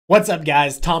What's up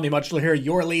guys, Tommy Muchler here,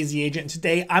 your lazy agent.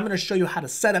 Today I'm going to show you how to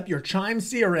set up your Chime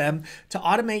CRM to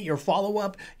automate your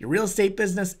follow-up, your real estate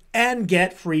business, and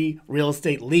get free real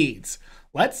estate leads.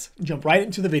 Let's jump right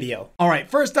into the video. All right,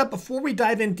 first up, before we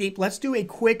dive in deep, let's do a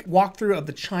quick walkthrough of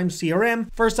the Chime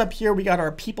CRM. First up here, we got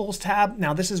our People's tab.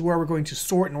 Now this is where we're going to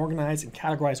sort and organize and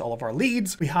categorize all of our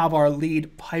leads. We have our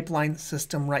lead pipeline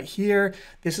system right here.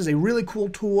 This is a really cool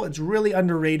tool. It's really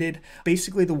underrated.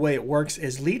 Basically, the way it works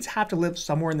is leads have to live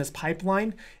somewhere in this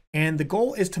pipeline, and the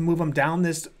goal is to move them down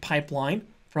this pipeline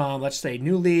from, let's say,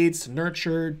 new leads to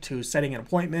nurtured to setting an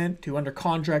appointment to under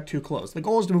contract to close. The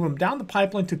goal is to move them down the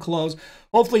pipeline to close.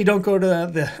 Hopefully you don't go to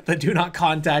the do not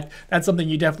contact. That's something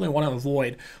you definitely want to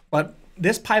avoid. But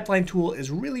this pipeline tool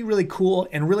is really, really cool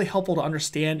and really helpful to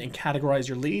understand and categorize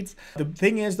your leads. The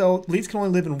thing is though, leads can only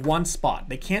live in one spot.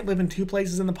 They can't live in two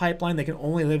places in the pipeline. They can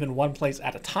only live in one place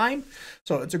at a time.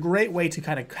 So it's a great way to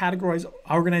kind of categorize,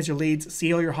 organize your leads,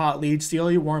 see all your hot leads, see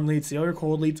all your warm leads, see all your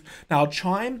cold leads. Now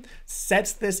Chime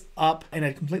sets this up in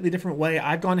a completely different way.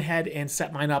 I've gone ahead and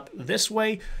set mine up this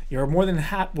way. You're more than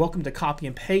welcome to copy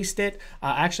and paste it.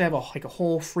 I actually have a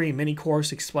whole free mini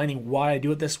course explaining why I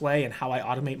do it this way and how I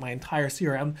automate my entire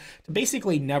CRM to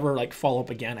basically never follow up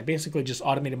again. I basically just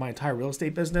automated my entire real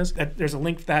estate business. There's a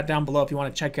link for that down below if you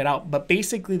want to check it out. But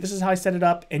basically, this is how I set it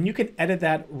up, and you can edit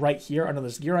that right here under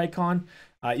this gear icon.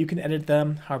 You can edit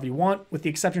them however you want, with the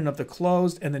exception of the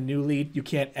closed and the new lead. You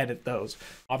can't edit those.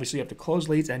 Obviously, you have to close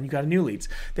leads and you got a new leads.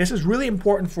 This is really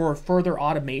important for further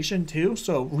automation too.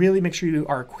 So really make sure you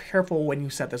are careful when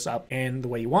you set this up in the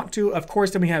way you want to. Of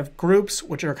course, then we have groups,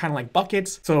 which are kind of like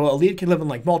buckets. So a lead can live in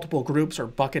like multiple groups or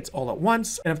buckets all at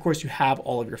once. And of course, you have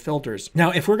all of your filters. Now,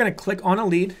 if we're going to click on a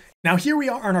lead, now here we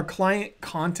are on our client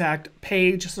contact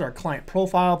page. This is our client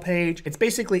profile page. It's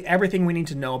basically everything we need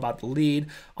to know about the lead.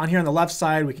 On here on the left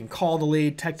side, we can call the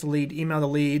lead, text the lead, email the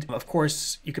lead. Of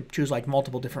course, you could choose like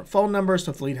multiple different phone numbers.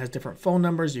 So if the lead has different phone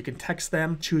numbers, you can text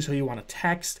them, choose who you want to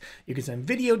text. You can send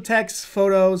video texts,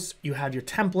 photos. You have your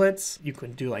templates. You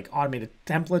can do like automated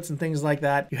templates and things like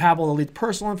that. You have all the lead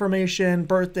personal information,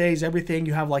 birthdays, everything.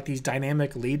 You have like these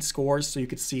dynamic lead scores. So you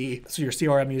could see, so your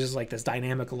CRM uses like this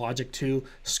dynamic logic to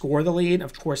score the lead.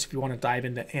 Of course, if you want to dive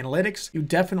into analytics, you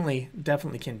definitely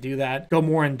can do that. Go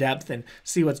more in depth and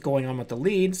see what's going on with the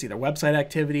lead, see their website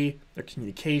activity, their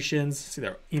communications, see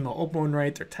their email open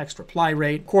rate, their text reply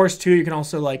rate. Of course, too, you can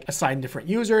also like assign different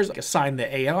users, like assign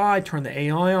the AI, turn the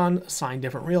AI on, assign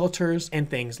different realtors, and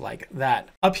things like that.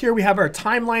 Up here, we have our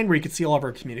timeline where you can see all of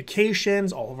our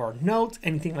communications, all of our notes,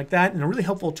 anything like that. And a really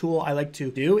helpful tool I like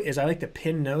to do is I like to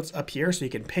pin notes up here, so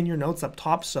you can pin your notes up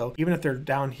top. So even if they're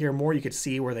down here more, you could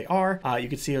see where they are. You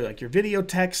can see like your video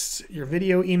texts, your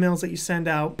video emails that you send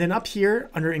out. Then up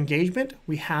here under engagement,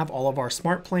 we have all of our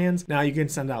smart plans. Now you can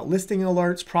send out listing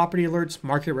alerts, property alerts,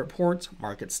 market reports,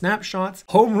 market snapshots,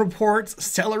 home reports,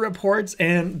 seller reports,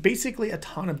 and basically a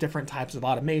ton of different types of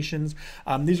automations.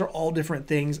 These are all different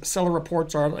things. Seller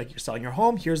reports are like you're selling your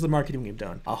home. Here's the marketing we've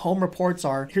done. Home reports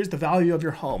are here's the value of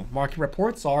your home. Market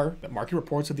reports are the market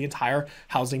reports of the entire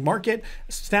housing market.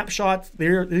 Snapshots,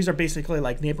 these are basically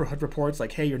like neighborhood reports,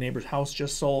 like hey, your neighbor's house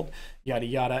just sold, yada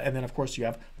yada. And then of course you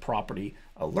have property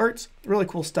alerts. Really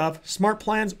cool stuff. Smart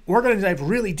plans, we're going to dive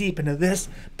really deep into this.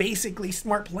 Basically,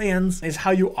 smart plans is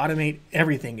how you automate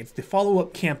everything. It's the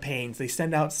follow-up campaigns. They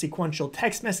send out sequential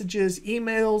text messages,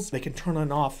 emails. They can turn on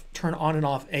and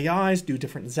off AIs, do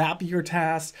different Zapier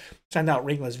tasks, send out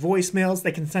ringless voicemails.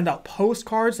 They can send out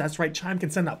postcards. That's right, Chime can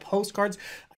send out postcards.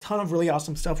 A ton of really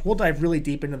awesome stuff. We'll dive really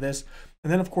deep into this.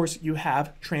 And then of course you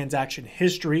have transaction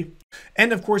history.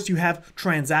 And of course you have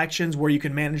transactions where you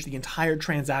can manage the entire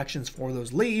transactions for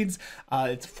those leads.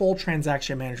 It's full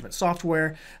transaction management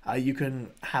software. You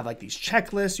can have like these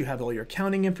checklists. You have all your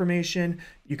accounting information.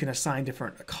 You can assign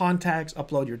different contacts,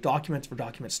 upload your documents for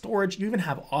document storage. You even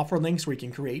have offer links where you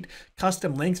can create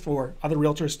custom links for other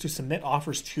realtors to submit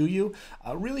offers to you.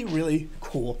 Really, really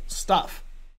cool stuff.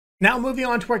 Now moving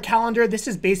on to our calendar, this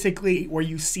is basically where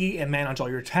you see and manage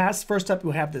all your tasks. First up,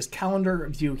 we have this calendar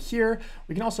view here.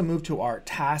 We can also move to our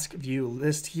task view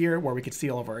list here where we can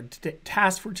see all of our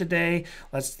tasks for today.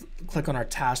 Let's click on our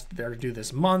task there to do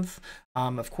this month.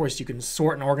 Of course, you can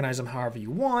sort and organize them however you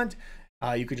want.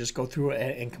 You could just go through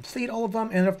and complete all of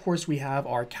them. And of course, we have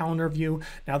our calendar view.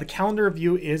 Now the calendar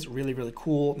view is really, really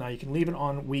cool. Now you can leave it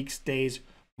on weeks, days,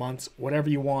 months, whatever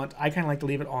you want. I kind of like to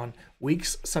leave it on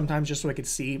weeks sometimes just so I could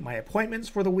see my appointments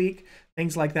for the week,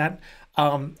 things like that.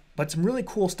 But some really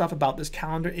cool stuff about this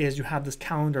calendar is you have this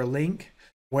calendar link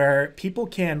where people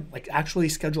can like actually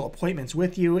schedule appointments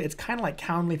with you. It's kind of like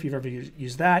Calendly if you've ever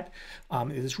used that.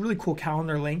 It's this really cool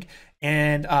calendar link.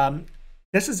 And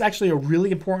This is actually a really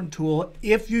important tool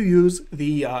if you use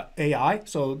the AI.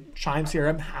 So Chime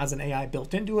CRM has an AI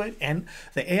built into it, and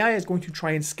the AI is going to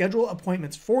try and schedule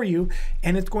appointments for you,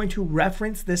 and it's going to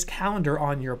reference this calendar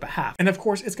on your behalf. And of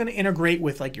course, it's going to integrate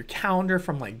with like your calendar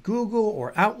from like Google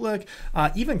or Outlook,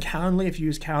 even Calendly. If you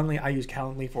use Calendly, I use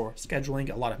Calendly for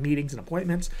scheduling a lot of meetings and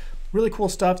appointments. Really cool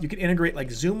stuff. You can integrate like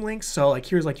Zoom links. So like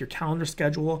here's like your calendar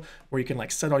schedule where you can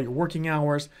like set all your working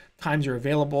hours, times you're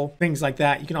available, things like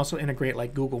that. You can also integrate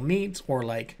like Google Meets or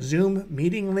like Zoom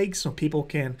meeting links so people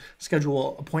can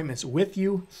schedule appointments with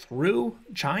you through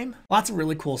Chime. Lots of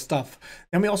really cool stuff.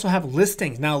 Then we also have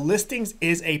listings. Now listings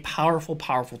is a powerful,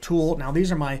 powerful tool. Now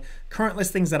these are my current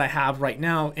listings that I have right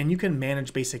now, and you can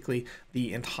manage basically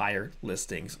the entire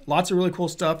listings. Lots of really cool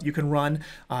stuff. You can run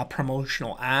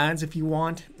promotional ads if you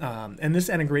want. And this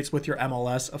integrates with your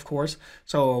MLS, of course.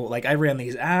 So like I ran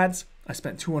these ads, I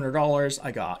spent $200.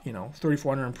 I got,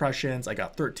 3,400 impressions. I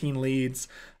got 13 leads.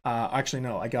 Actually,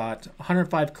 no, I got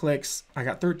 105 clicks. I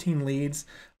got 13 leads.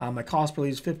 My cost per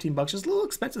lead is $15. It's a little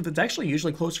expensive. It's actually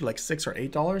usually closer to like $6 or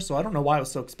 $8. So I don't know why it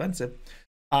was so expensive.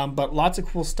 But lots of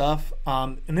cool stuff.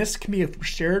 And this can be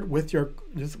shared with your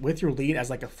lead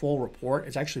as like a full report.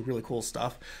 It's actually really cool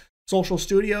stuff. Social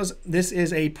Studios, this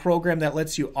is a program that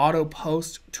lets you auto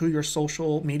post to your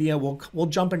social media. We'll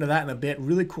jump into that in a bit.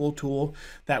 Really cool tool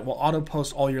that will auto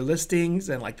post all your listings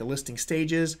and like the listing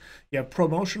stages. You have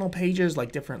promotional pages,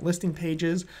 like different listing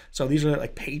pages. So these are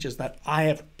like pages that I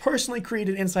have personally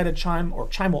created inside of Chime, or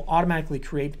Chime will automatically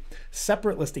create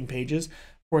separate listing pages.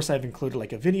 Of course, I've included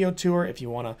like a video tour if you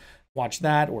want to watch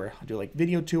that, or do like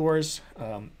video tours.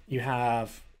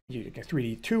 You get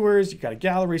 3D tours, you got a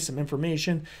gallery, some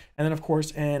information, and then of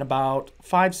course in about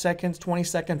 5 seconds, 20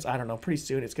 seconds, I don't know, pretty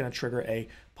soon it's going to trigger a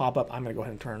pop-up. I'm going to go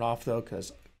ahead and turn it off though,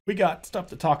 because we got stuff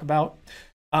to talk about.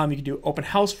 You can do open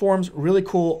house forms, really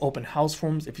cool open house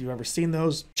forms. If you've ever seen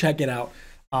those, check it out.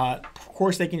 Of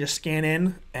course, they can just scan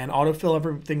in and autofill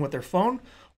everything with their phone,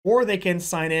 or they can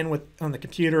sign in on the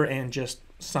computer and just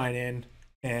sign in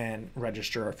and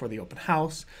register for the open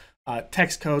house.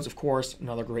 Text codes, of course,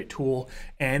 another great tool.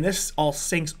 And this all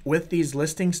syncs with these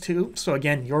listings too. So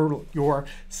again, your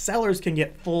sellers can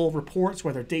get full reports,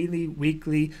 whether daily,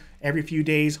 weekly, every few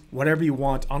days, whatever you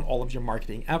want on all of your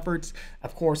marketing efforts.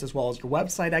 Of course, as well as your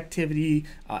website activity,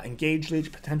 engaged leads,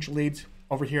 potential leads.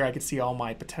 Over here, I can see all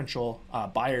my potential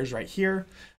buyers right here.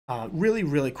 Really,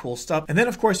 really cool stuff. And then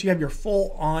of course you have your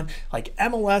full on like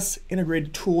MLS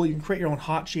integrated tool. You can create your own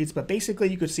hot sheets, but basically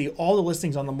you could see all the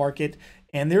listings on the market,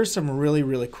 and there's some really,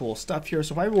 really cool stuff here.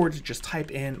 So if I were to just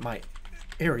type in my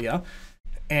area,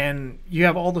 and you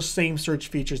have all the same search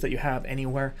features that you have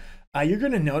anywhere, you're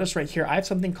going to notice right here, I have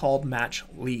something called match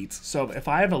leads. So if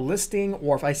I have a listing,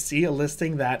 or if I see a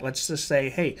listing that, let's just say,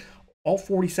 hey, all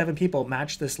 47 people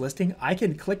match this listing, I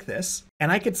can click this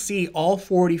and I could see all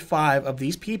 45 of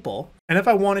these people. And if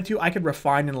I wanted to, I could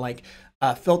refine and like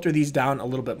filter these down a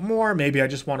little bit more. Maybe I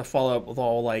just want to follow up with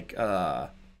all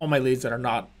my leads that are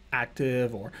not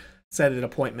active, or set an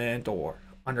appointment, or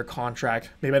under contract.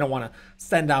 Maybe I don't want to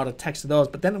send out a text to those.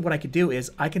 But then what I could do is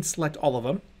I can select all of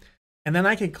them, and then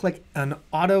I can click an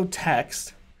auto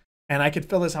text, and I could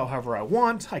fill this however I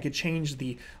want. I could change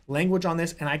the language on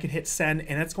this, and I could hit send,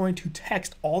 and it's going to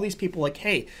text all these people like,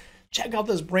 hey, check out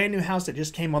this brand new house that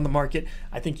just came on the market.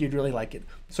 I think you'd really like it.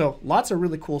 So lots of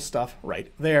really cool stuff right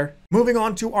there. Moving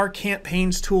on to our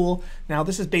campaigns tool. Now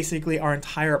this is basically our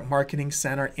entire marketing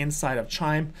center inside of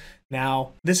Chime.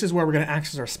 Now this is where we're going to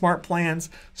access our smart plans.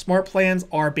 Smart plans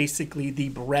are basically the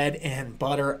bread and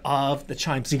butter of the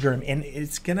Chime CRM, and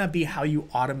it's going to be how you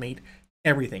automate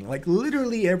everything, like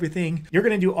literally everything. You're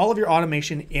going to do all of your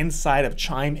automation inside of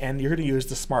Chime, and you're going to use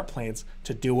the smart plans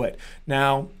to do it.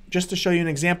 Now, just to show you an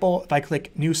example, if I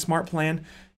click new smart plan,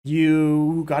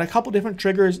 you got a couple different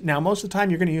triggers. Now, most of the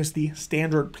time you're going to use the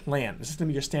standard plan. This is going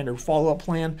to be your standard follow-up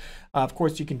plan. Of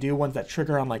course, you can do ones that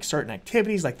trigger on like certain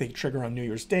activities, like they trigger on New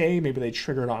Year's Day. Maybe they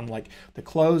trigger it on like the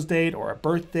close date or a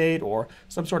birth date or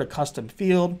some sort of custom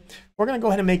field. We're going to go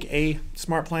ahead and make a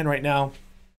smart plan right now.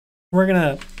 We're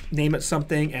going to name it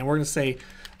something, and we're going to say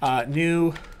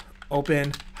new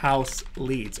open house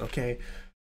leads. Okay.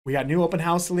 We got new open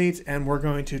house leads, and we're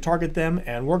going to target them,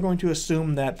 and we're going to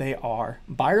assume that they are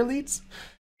buyer leads.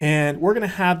 And we're going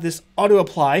to have this auto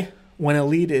apply when a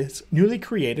lead is newly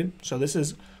created. So this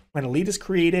is when a lead is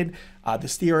created, the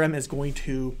CRM is going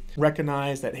to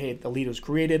recognize that, hey, the lead was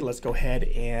created. Let's go ahead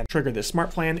and trigger this smart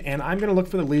plan. And I'm going to look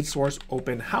for the lead source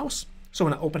open house. So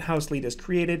when an open house lead is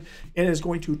created, it is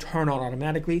going to turn on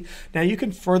automatically. Now you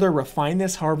can further refine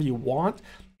this however you want.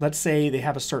 Let's say they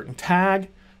have a certain tag.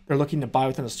 they're looking to buy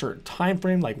within a certain time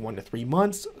frame, like 1 to 3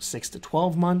 months, 6 to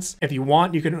 12 months. If you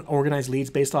want, you can organize leads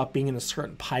based off being in a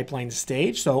certain pipeline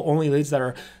stage. So only leads that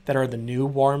are the new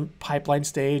warm pipeline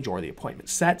stage, or the appointment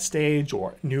set stage,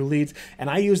 or new leads. And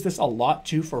I use this a lot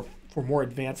too for more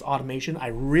advanced automation. I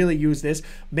really use this.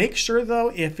 Make sure though,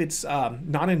 if it's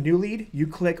not a new lead, you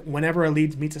click whenever a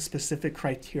lead meets a specific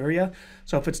criteria.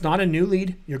 So if it's not a new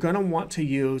lead, you're going to want to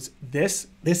use this.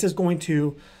 This is going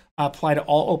to apply to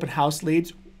all open house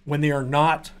leads when they are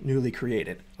not newly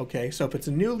created. Okay, so if it's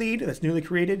a new lead that's newly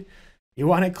created, you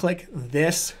want to click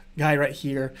this guy right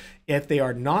here. If they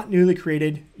are not newly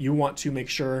created, you want to make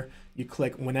sure you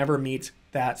click whenever meets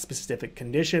that specific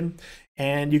condition,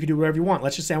 and you can do whatever you want.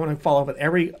 Let's just say I want to follow up with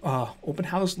every open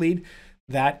house lead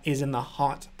that is in the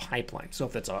hot pipeline. So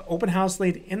if it's an open house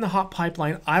lead in the hot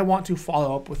pipeline, I want to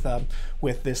follow up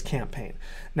with this campaign.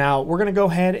 Now we're going to go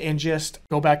ahead and just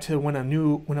go back to when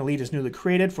a lead is newly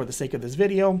created for the sake of this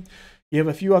video. You have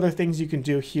a few other things you can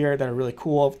do here that are really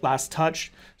cool. Last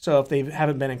touch. So if they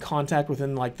haven't been in contact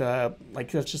within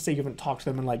let's just say you haven't talked to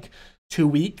them in like 2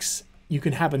 weeks, you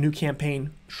can have a new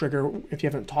campaign trigger if you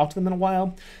haven't talked to them in a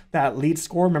while. That lead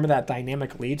score, remember that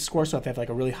dynamic lead score? So if they have like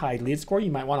a really high lead score,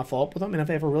 you might want to follow up with them. And if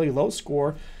they have a really low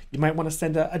score, you might want to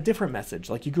send a different message.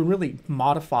 Like you can really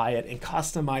modify it and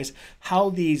customize how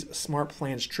these smart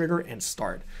plans trigger and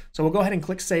start. So we'll go ahead and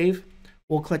click save.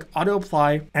 We'll click auto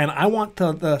apply. And I want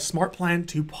the smart plan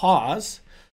to pause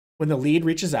when the lead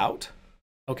reaches out.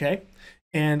 Okay.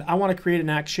 And I want to create an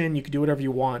action. You can do whatever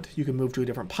you want. You can move to a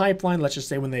different pipeline. Let's just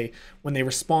say when they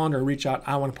respond or reach out,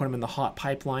 I want to put them in the hot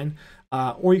pipeline.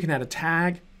 Or you can add a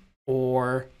tag,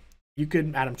 or you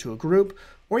could add them to a group,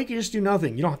 or you can just do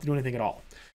nothing. You don't have to do anything at all.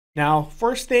 Now,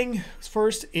 first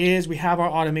is we have our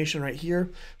automation right here.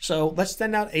 So let's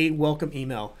send out a welcome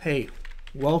email. Hey,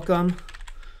 welcome.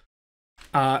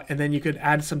 And then you could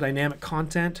add some dynamic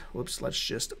content. Whoops, let's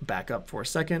just back up for a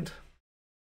second.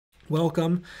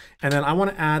 Welcome. And then I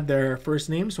want to add their first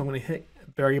name. So I'm going to hit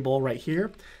variable right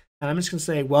here. And I'm just going to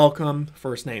say welcome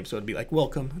first name. So it'd be like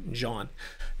welcome John.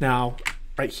 Now,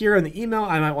 right here in the email,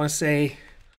 I might want to say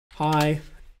hi.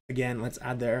 Again, let's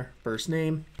add their first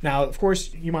name. Now, of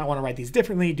course, you might want to write these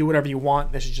differently. Do whatever you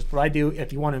want. This is just what I do.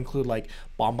 If you want to include like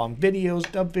BombBomb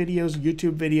videos, dub videos,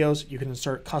 YouTube videos, you can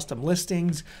insert custom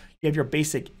listings. You have your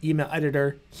basic email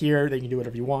editor here. Then you can do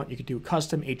whatever you want. You could do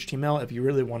custom HTML if you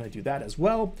really want to do that as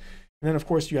well. And then, of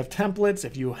course, you have templates.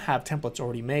 If you have templates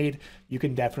already made, you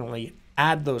can definitely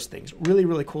add those things. Really,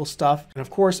 really cool stuff. And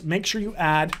of course, make sure you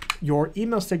add your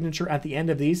email signature at the end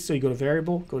of these. So you go to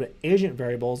variable, go to agent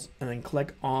variables, and then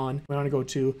click on, we want to go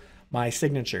to my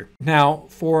signature. Now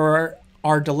for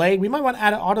our delay, we might want to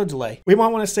add an auto delay. We might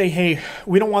want to say, hey,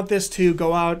 we don't want this to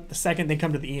go out the second they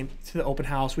come to the open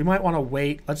house. We might want to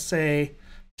wait, let's say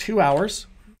 2 hours.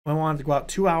 We want it to go out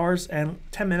 2 hours, and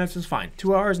 10 minutes is fine.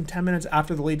 2 hours and 10 minutes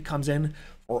after the lead comes in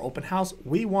for open house,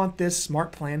 we want this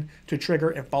smart plan to trigger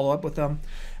and follow up with them.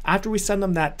 After we send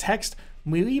them that text,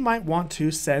 we might want to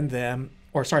send them,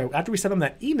 after we send them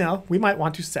that email, we might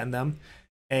want to send them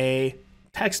a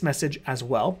text message as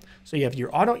well. So you have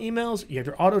your auto emails, you have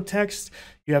your auto text,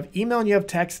 you have email, and you have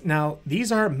text. Now,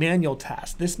 these are manual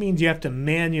tasks. This means you have to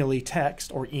manually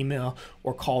text or email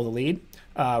or call the lead.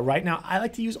 Right now, I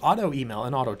like to use auto email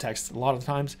and auto text a lot of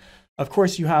times. Of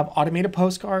course, you have automated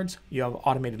postcards, you have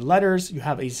automated letters, you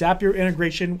have a Zapier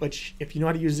integration, which if you know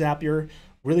how to use Zapier,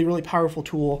 really, really powerful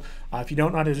tool. If you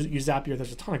don't know how to use Zapier,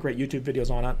 there's a ton of great YouTube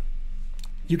videos on it.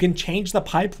 You can change the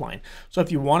pipeline. So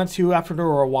if you wanted to after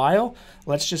a while,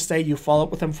 let's just say you follow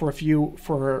up with them for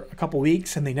a couple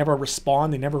weeks and they never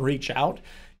respond, they never reach out.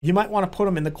 You might want to put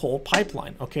them in the cold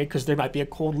pipeline, okay? Because there might be a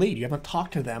cold lead. You haven't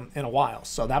talked to them in a while.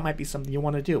 So that might be something you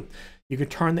want to do. You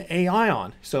could turn the AI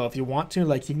on. So if you want to,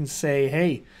 like you can say,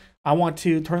 hey, I want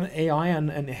to turn the AI on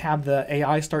and have the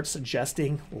AI start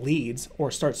suggesting leads or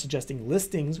start suggesting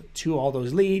listings to all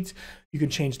those leads. You can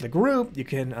change the group. You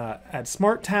can add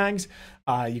smart tags.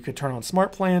 You could turn on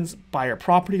smart plans, buyer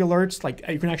property alerts. Like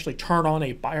you can actually turn on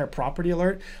a buyer property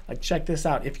alert. Like check this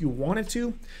out. If you wanted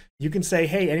to, you can say,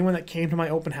 hey, anyone that came to my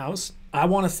open house, I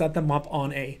want to set them up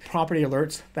on a property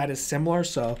alerts that is similar.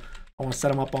 So I want to set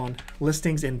them up on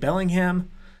listings in Bellingham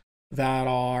that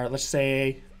are, let's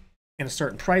say, in a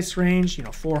certain price range,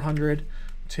 400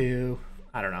 to,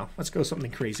 I don't know, let's go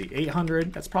something crazy,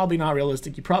 800. That's probably not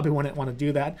realistic. You probably wouldn't want to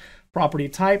do that. Property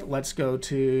type, let's go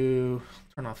to,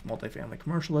 turn off multifamily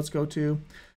commercial, let's go to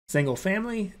single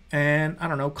family, and I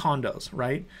don't know, condos,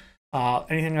 right?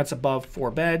 Anything that's above 4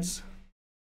 beds.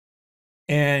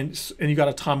 And you got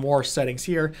a ton more settings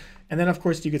here. And then of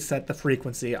course you could set the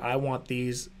frequency. I want to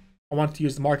use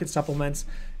the market supplements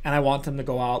and I want them to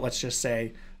go out, let's just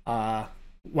say,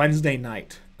 Wednesday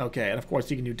night. Okay, and of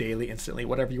course you can do daily, instantly,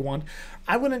 whatever you want.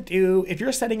 I wouldn't do, if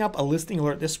you're setting up a listing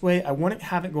alert this way, I wouldn't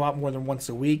have it go out more than once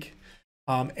a week.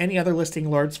 Any other listing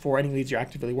alerts for any leads you're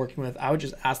actively working with, I would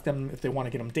just ask them if they want to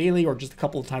get them daily or just a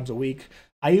couple of times a week.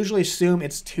 I usually assume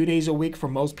it's 2 days a week for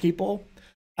most people,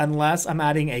 unless I'm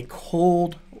adding a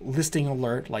cold listing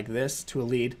alert like this to a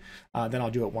lead, then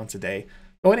I'll do it once a day.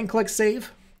 Go ahead and click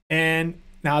save, and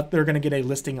now they're going to get a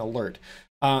listing alert.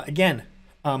 Again,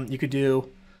 you could do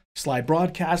slide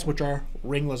broadcasts, which are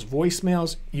ringless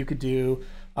voicemails. You could do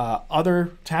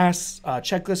other tasks,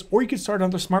 checklists, or you could start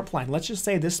another smart plan. Let's just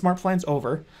say this smart plan's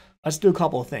over. Let's do a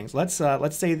couple of things. Let's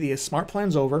say the smart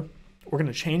plan's over. We're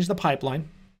going to change the pipeline.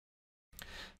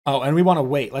 Oh, and we want to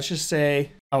wait. Let's just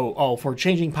say, for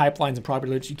changing pipelines and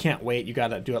property alerts, you can't wait. You got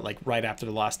to do it like right after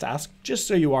the last task, just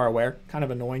so you are aware. Kind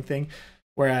of annoying thing.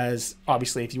 Whereas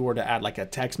obviously if you were to add like a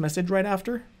text message right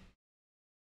after,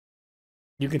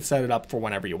 you can set it up for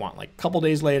whenever you want, like a couple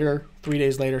days later, 3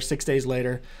 days later, 6 days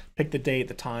later, pick the date,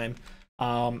 the time,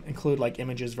 include like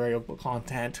images, variable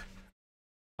content,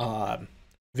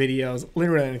 videos,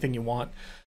 literally anything you want.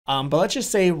 But let's just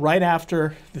say right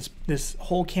after this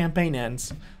whole campaign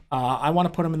ends, I want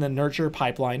to put them in the nurture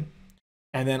pipeline,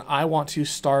 and then I want to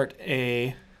start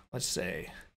I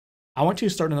want to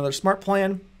start another smart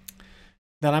plan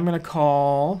that I'm going to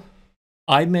call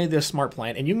I made this smart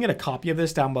plan, and you can get a copy of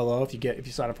this down below if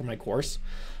you sign up for my course.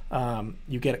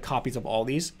 You get copies of all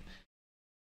these.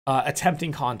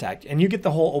 Attempting contact, and you get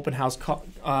the whole open house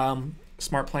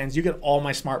smart plans. You get all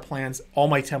my smart plans, all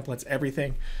my templates,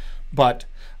 everything. But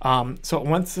so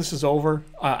once this is over,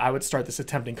 I would start this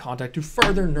attempting contact to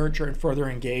further nurture and further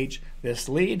engage this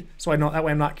lead. So I know that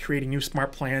way I'm not creating new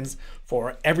smart plans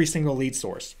for every single lead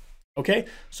source. Okay,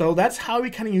 so that's how we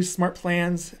kind of use smart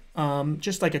plans.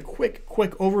 Just like a quick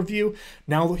overview.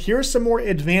 Now here's some more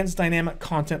advanced dynamic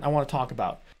content I want to talk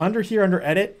about. Under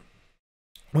edit,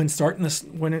 when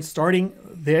it's starting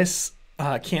this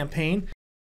campaign,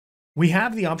 we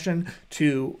have the option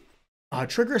to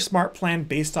trigger a smart plan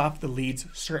based off the lead's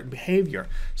certain behavior.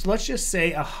 So let's just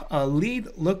say a lead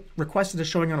requested is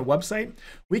showing on a website.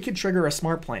 We could trigger a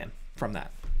smart plan from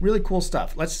that. Really cool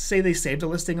stuff. Let's say they saved a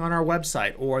listing on our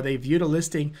website, or they viewed a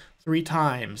listing 3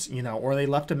 times, or they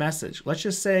left a message. Let's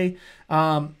just say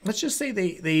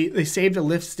they saved a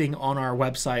listing on our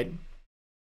website,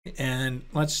 and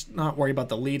let's not worry about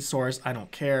the lead source. I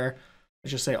don't care.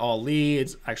 Let's just say all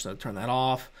leads. Actually, I'll turn that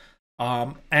off.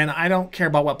 And I don't care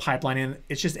about what pipeline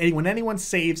it's just when anyone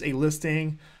saves a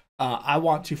listing, I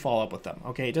want to follow up with them.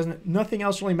 Okay, nothing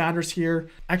else really matters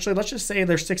here. Actually, let's just say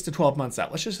they're 6 to 12 months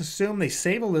out. Let's just assume they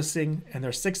save a listing and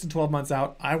they're 6 to 12 months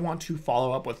out. I want to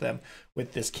follow up with them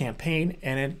with this campaign,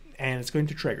 and it's going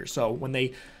to trigger. So when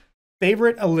they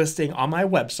favorite a listing on my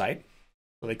website,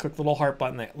 so they click the little heart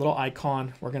button, that little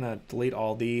icon, we're gonna delete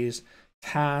all these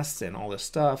tasks and all this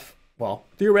stuff. Well,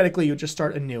 theoretically, you just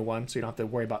start a new one, so you don't have to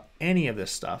worry about any of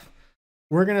this stuff.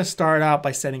 We're gonna start out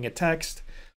by sending a text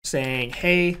saying,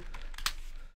 hey,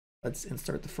 let's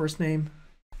insert the first name.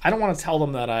 I don't want to tell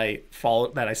them that I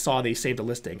saw they saved a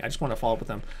listing. I just want to follow up with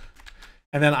them.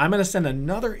 And then I'm going to send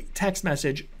another text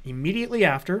message immediately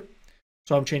after.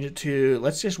 So I'm changing it to,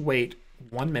 let's just wait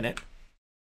 1 minute.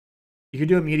 You can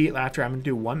do immediately after. I'm going to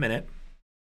do 1 minute.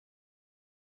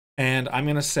 And I'm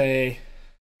going to say,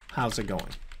 how's it going?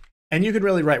 And you could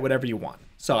really write whatever you want.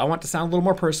 So I want it to sound a little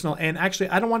more personal. And actually,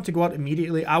 I don't want it to go out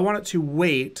immediately. I want it to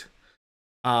wait.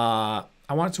 I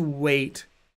want it to wait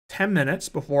 10 minutes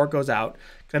before it goes out,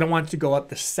 because I don't want it to go up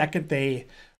the second they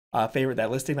favorite that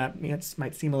listing. That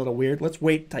might seem a little weird. Let's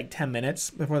wait like 10 minutes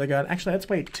before they go out. Actually, let's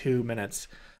wait 2 minutes.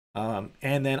 And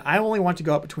then I only want to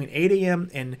go up between 8 a.m.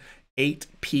 and 8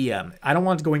 p.m. I don't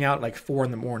want it going out like 4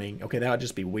 in the morning. Okay, that would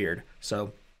just be weird.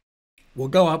 So we'll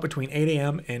go out between 8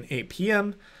 a.m. and 8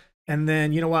 p.m. And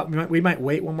then, you know what, we might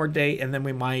wait one more day, and then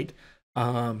we might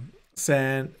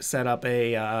set up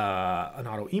an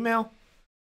auto email.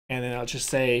 And then I'll just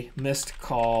say missed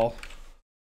call.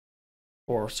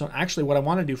 So actually what I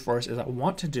want to do first is I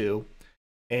want to do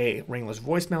a ringless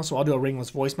voicemail. So I'll do a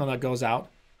ringless voicemail that goes out.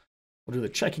 We'll do the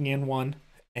checking in one.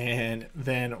 And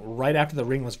then right after the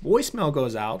ringless voicemail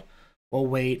goes out, we'll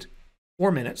wait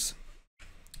 4 minutes,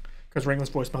 because ringless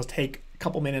voicemails take a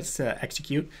couple minutes to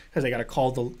execute, because they got to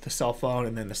call the cell phone,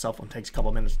 and then the cell phone takes a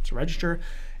couple minutes to register.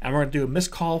 And we're going to do a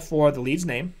missed call for the lead's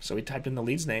name. So we typed in the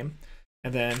lead's name,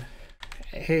 and then,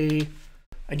 hey,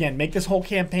 again, make this whole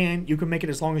campaign. You can make it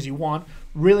as long as you want.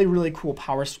 Really, really cool,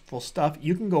 powerful stuff.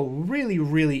 You can go really,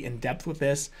 really in depth with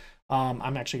this.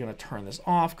 I'm actually going to turn this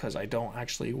off because I don't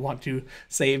actually want to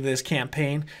save this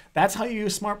campaign. That's how you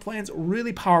use smart plans.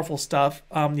 Really powerful stuff.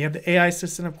 You have the AI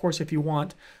assistant, of course, if you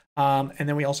want. And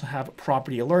then we also have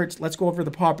property alerts. Let's go over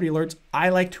the property alerts. I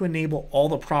like to enable all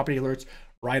the property alerts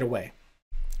right away.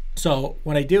 So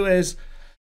what I do is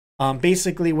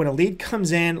basically when a lead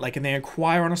comes in, like, and they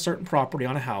inquire on a certain property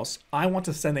on a house, I want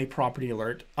to send a property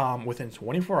alert within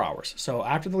 24 hours. So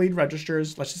after the lead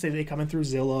registers, let's just say they come in through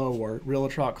Zillow or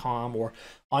Realtor.com or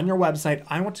on your website,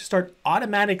 I want to start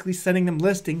automatically sending them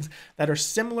listings that are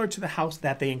similar to the house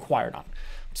that they inquired on.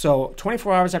 So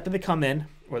 24 hours after they come in,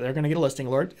 where they're going to get a listing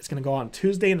alert, it's going to go on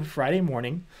Tuesday and Friday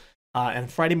morning. And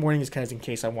Friday morning is kind of in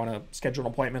case I want to schedule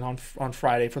an appointment on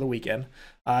Friday for the weekend.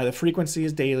 The frequency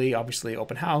is daily, obviously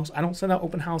open house. I don't send out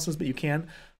open houses, but you can.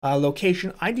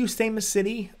 Location, I do same as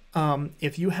city.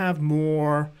 If you have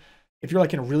more, if you're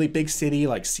like in a really big city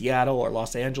like Seattle or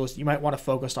Los Angeles, you might want to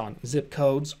focus on zip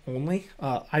codes only.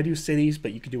 I do cities,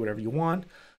 but you can do whatever you want.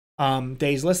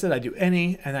 Days listed, I do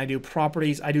any, and I do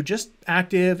properties. I do just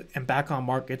active and back on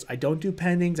markets. I don't do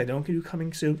pendings. I don't do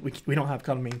coming soon. We don't have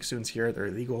coming soons here. They're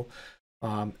illegal.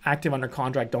 Active under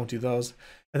contract, don't do those.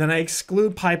 And then I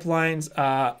exclude pipelines.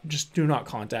 Just do not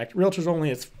contact. Realtors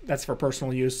only, that's for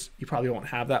personal use. You probably won't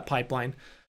have that pipeline.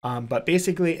 But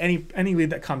basically any lead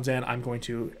that comes in, I'm going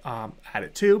to add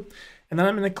it to. And then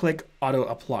I'm going to click auto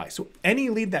apply. So any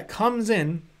lead that comes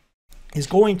in is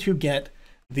going to get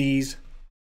these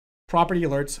property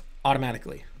alerts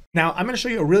automatically. Now I'm going to show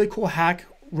you a really cool hack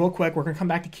real quick. We're going to come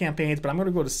back to campaigns, but I'm going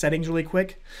to go to settings really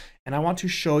quick. And I want to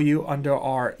show you under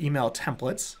our email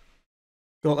templates.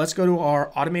 Let's go to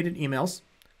our automated emails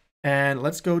and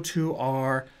let's go to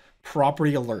our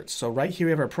property alerts. So right here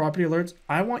we have our property alerts.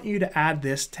 I want you to add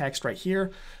this text right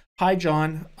here. Hi,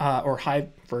 John, or hi,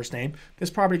 first name. This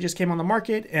property just came on the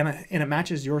market and it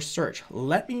matches your search.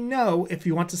 Let me know if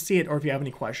you want to see it or if you have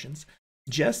any questions.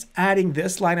 Just adding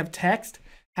this line of text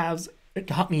it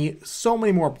got me so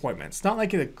many more appointments. Not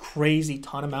like a crazy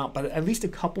ton amount, but at least a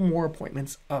couple more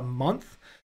appointments a month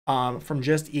from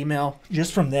just email.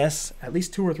 Just from this, at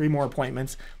least 2 or 3 more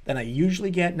appointments than I usually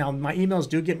get. Now, my emails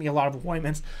do get me a lot of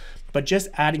appointments, but just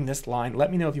adding this line,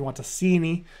 let me know if you want to see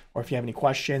any or if you have any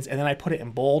questions. And then I put it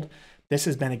in bold. This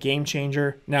has been a game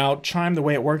changer. Now, Chime, the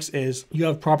way it works is you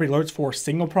have property alerts for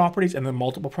single properties and then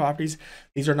multiple properties.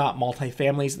 These are not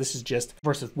multi-families. This is just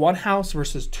versus one house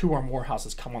versus 2 or more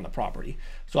houses come on the property.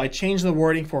 So I changed the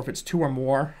wording for if it's 2 or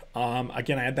more.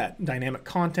 Again, I had that dynamic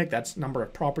contact. That's number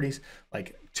of properties,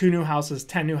 like 2 new houses,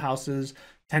 10 new houses,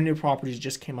 10 new properties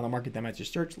just came on the market that match your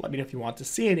search. Let me know if you want to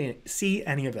see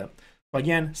any of them. But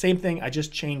again, same thing. I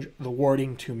just changed the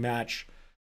wording to match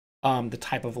the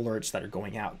type of alerts that are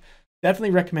going out.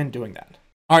 Definitely recommend doing that.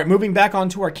 All right, moving back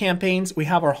onto our campaigns, we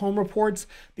have our home reports.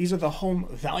 These are the home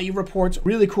value reports,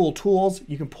 really cool tools.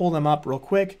 You can pull them up real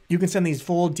quick. You can send these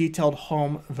full detailed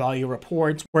home value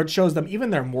reports where it shows them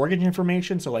even their mortgage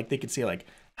information. So like they could see like,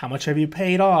 how much have you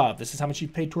paid off? This is how much you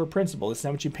paid toward principal. This is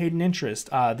how much you paid in interest.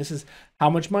 This is how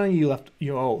much money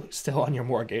you owe still on your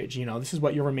mortgage. You know, this is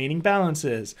what your remaining balance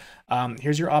is.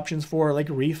 Here's your options for like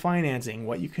refinancing,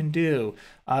 what you can do.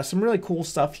 Some really cool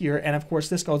stuff here. And of course,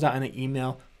 this goes out in an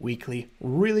email weekly.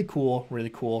 Really cool, really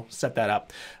cool. Set that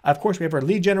up. Of course, we have our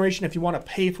lead generation. If you want to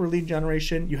pay for lead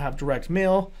generation, you have direct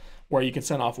mail, where you can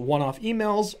send off one-off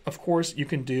emails. Of course, you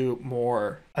can do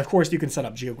more. Of course, you can set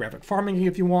up geographic farming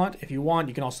if you want. If you want,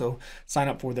 you can also sign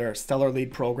up for their seller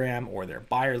lead program or their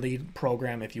buyer lead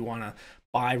program if you want to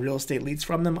buy real estate leads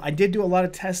from them. I did do a lot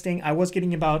of testing. I was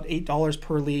getting about $8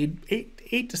 per lead,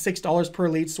 $8 to $6 per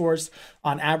lead source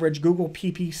on average. Google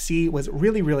PPC was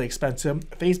really, really expensive.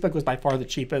 Facebook was by far the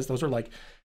cheapest. Those are like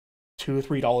 $2 or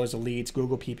 $3 a lead.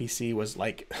 Google PPC was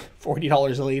like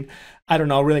 $40 a lead. I don't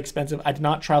know, really expensive. I did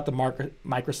not try out the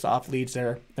Microsoft leads.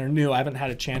 They're new. I haven't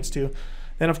had a chance to.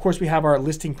 Then of course we have our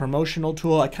listing promotional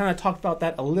tool. I kind of talked about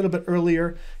that a little bit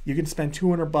earlier. You can spend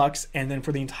 $200 and then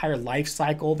for the entire life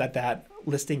cycle that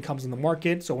listing comes in the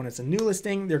market. So when it's a new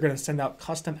listing, they're going to send out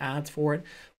custom ads for it.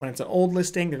 When it's an old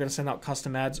listing, they're going to send out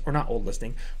custom ads, or not old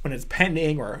listing. When it's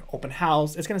pending or open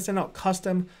house, it's going to send out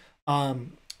custom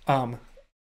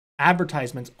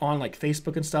advertisements on like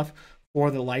Facebook and stuff for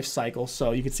the life cycle.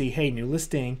 So you can see, hey, new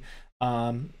listing,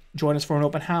 join us for an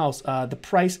open house. The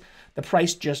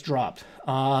price just dropped.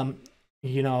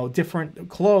 You know, different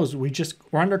close. We're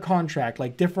under contract.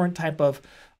 Like different type of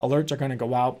alerts are going to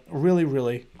go out. Really,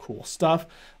 really cool stuff.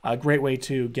 A great way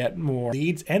to get more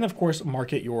leads and of course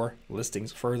market your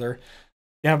listings further.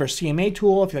 You have our CMA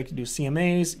tool if you like to do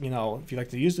CMAs. You know, if you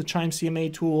like to use the Chime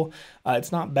CMA tool,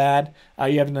 it's not bad.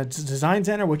 You have a design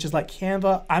center, which is like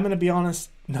Canva. I'm going to be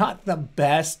honest, not the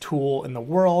best tool in the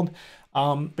world.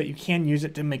 but you can use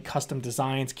it to make custom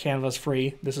designs. Canva's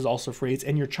free. This is also free. It's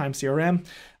in your Chime CRM.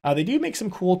 They do make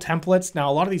some cool templates. Now,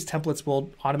 a lot of these templates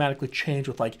will automatically change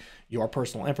with like your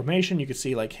personal information. You can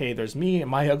see like, hey, there's me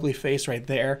and my ugly face right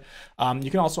there.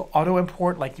 You can also auto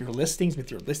import like your listings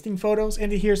with your listing photos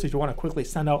into here. So if you want to quickly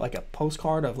send out like a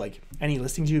postcard of like any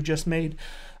listings you've just made.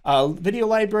 Video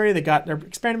library, they're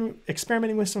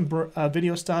experimenting with some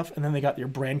video stuff, and then they got your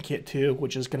brand kit too,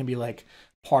 which is going to be like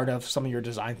part of some of your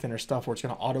design thinner stuff where it's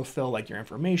going to autofill like your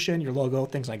information, your logo,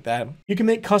 things like that. You can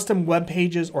make custom web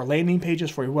pages or landing pages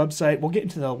for your website. We'll get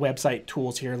into the website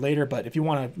tools here later, but if you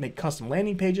want to make custom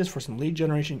landing pages for some lead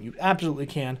generation, you absolutely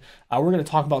can. We're going to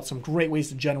talk about some great ways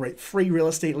to generate free real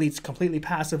estate leads completely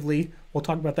passively. We'll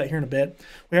talk about that here in a bit.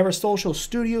 We have our social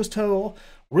studios tool.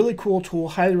 Really cool tool,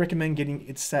 highly recommend getting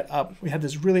it set up. We have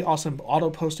this really awesome auto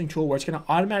posting tool where it's going to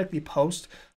automatically post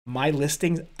my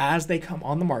listings as they come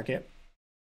on the market.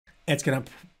 It's going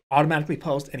to automatically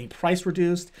post any price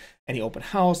reduced, any open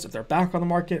house, if they're back on the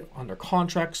market, under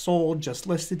contract, sold, just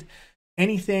listed,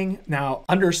 anything. Now,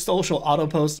 under social auto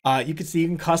post, you can see you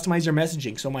can customize your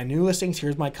messaging. So my new listings,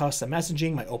 here's my custom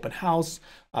messaging, my open house,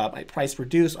 my price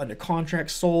reduced, under contract,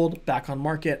 sold, back on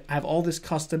market. I have all this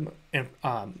custom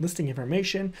listing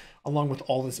information along with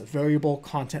all this variable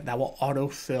content that will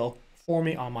autofill for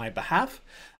me on my behalf.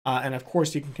 And of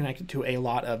course, you can connect it to a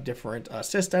lot of different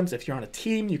systems. If you're on a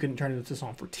team, you can turn this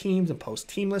on for teams and post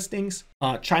team listings.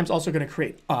 Chime's also going to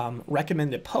create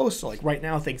recommended posts. So like right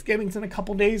now, Thanksgiving's in a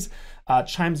couple days.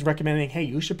 Chime's recommending, hey,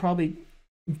 you should probably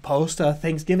post a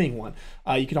Thanksgiving one.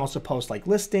 You can also post like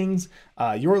listings,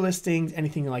 your listings,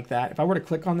 anything like that. If I were to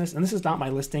click on this, and this is not my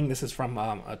listing, this is from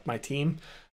my team.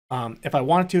 If I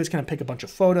wanted to, it's going to pick a bunch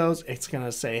of photos. It's going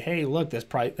to say, hey, look, this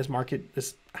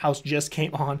house just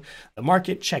came on the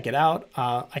market. Check it out.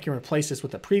 I can replace this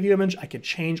with a preview image. I could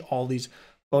change all these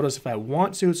photos if I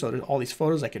want to. So there's all these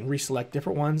photos. I can reselect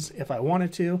different ones if I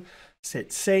wanted to.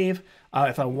 Hit save.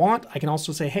 If I want, I can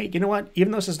also say, hey, you know what?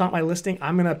 Even though this is not my listing,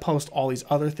 I'm going to post all these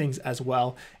other things as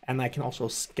well. And I can also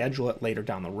schedule it later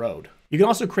down the road. You can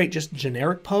also create just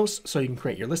generic posts. So you can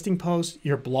create your listing posts,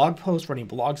 your blog posts for any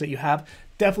blogs that you have.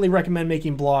 Definitely recommend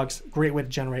making blogs. Great way to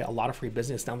generate a lot of free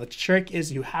business. Now, the trick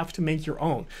is you have to make your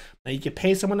own. Now, you can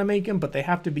pay someone to make them, but they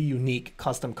have to be unique,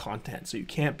 custom content. So you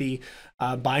can't be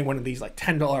buying one of these like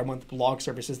 $10 a month blog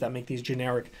services that make these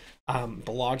generic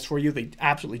blogs for you. They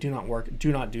absolutely do not work.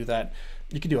 Do not do that.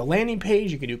 You can do a landing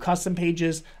page. You can do custom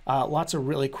pages. Lots of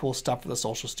really cool stuff for the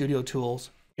social studio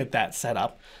tools. Get that set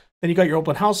up. Then you got your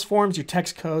open house forms, your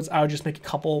text codes. I would just make a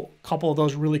couple of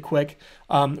those really quick,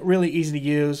 really easy to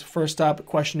use. First up,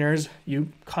 questionnaires. You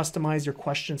customize your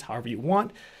questions however you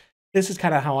want. This is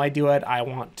kind of how I do it. I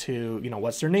want to,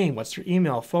 what's their name? What's your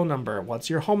email, phone number? What's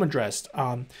your home address?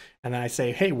 And then I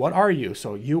say, hey, what are you?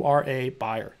 So you are a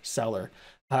buyer, seller,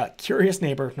 curious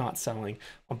neighbor, not selling,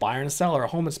 a buyer and a seller, a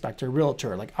home inspector,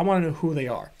 realtor. Like I want to know who they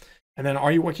are. And then,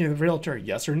 are you working with a realtor?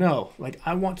 Yes or no? Like,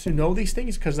 I want to know these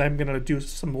things because I'm going to do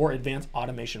some more advanced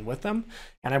automation with them,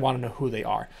 and I want to know who they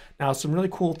are. Now, some really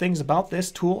cool things about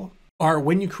this tool are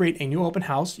when you create a new open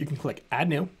house, you can click Add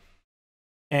New,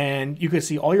 and you can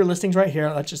see all your listings right here.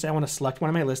 Let's just say I want to select one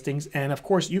of my listings, and of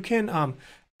course, you can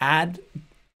add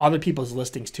other people's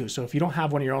listings too. So if you don't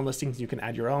have one of your own listings, you can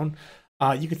add your own.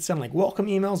 You can send like welcome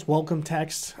emails, welcome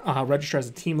text, register as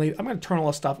a team lead. I'm going to turn all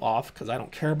this stuff off because I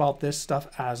don't care about this stuff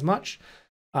as much.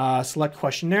 Select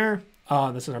questionnaire.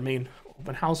 This is our main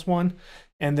open house one.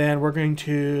 And then we're going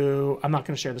to, I'm not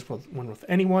going to share this one with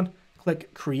anyone.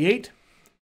 Click create.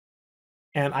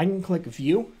 And I can click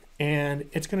view. And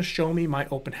it's going to show me my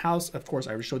open house. Of course,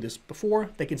 I already showed this before.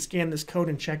 They can scan this code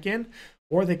and check in,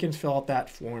 or they can fill out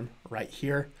that form right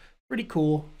here. Pretty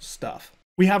cool stuff.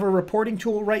 We have a reporting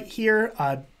tool right here.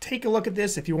 Take a look at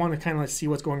this if you want to kind of see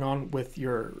what's going on with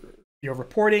your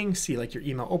reporting, see like your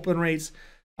email open rates,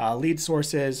 lead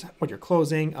sources, what you're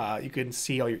closing. You can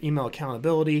see all your email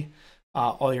accountability,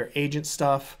 all your agent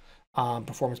stuff,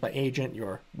 performance by agent,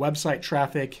 your website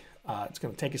traffic. It's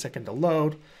going to take a second to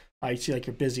load. You see like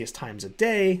your busiest times a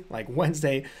day, like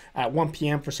Wednesday at 1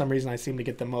 p.m. For some reason, I seem to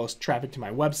get the most traffic to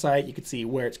my website. You can see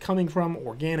where it's coming from,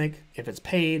 organic, if it's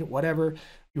paid, whatever.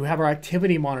 You have our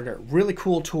activity monitor, really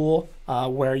cool tool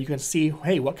where you can see,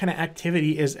 hey, what kind of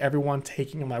activity is everyone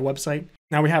taking on my website?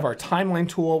 Now we have our timeline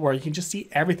tool where you can just see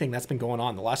everything that's been going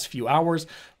on the last few hours.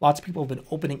 Lots of people have been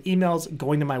opening emails,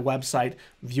 going to my website,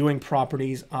 viewing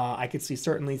properties. I could see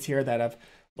certain leads here that have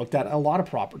looked at a lot of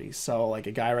properties. So like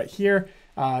a guy right here,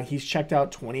 he's checked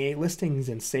out 28 listings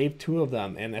and saved 2 of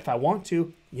them. And if I want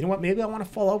to, you know what, maybe I want to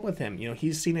follow up with him.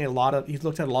 He's seen he's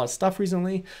looked at a lot of stuff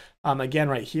recently. Again,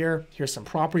 right here, here's some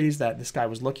properties that this guy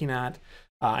was looking at.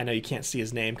 I know you can't see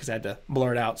his name because I had to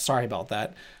blur it out. Sorry about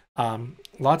that.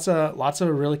 Lots of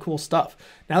really cool stuff.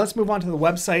 Now let's move on to the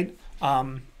website.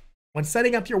 When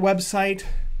setting up your website,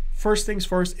 first things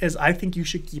first is I think you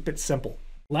should keep it simple.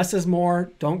 Less is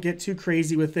more. Don't get too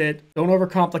crazy with it. Don't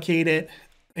overcomplicate it,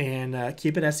 and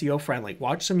keep it SEO friendly.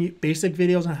 Watch some basic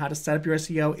videos on how to set up your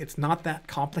SEO. It's not that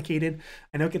complicated.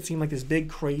 I know it can seem like this big,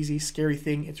 crazy, scary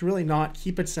thing. It's really not.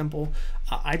 Keep it simple.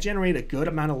 I generate a good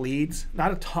amount of leads,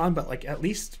 not a ton, but like at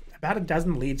least about a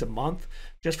dozen leads a month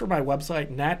just for my website,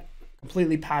 net,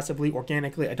 completely passively,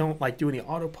 organically. I don't like do any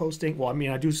auto posting. Well, I mean,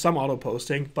 I do some auto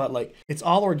posting, but like it's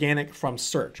all organic from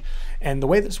search. And the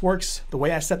way this works, the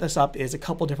way I set this up is a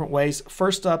couple different ways.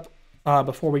 First up,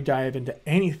 before we dive into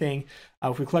anything,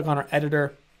 if we click on our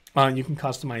editor, you can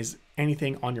customize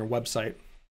anything on your website.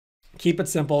 Keep it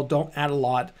simple. Don't add a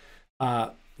lot.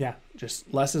 Yeah,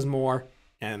 just less is more.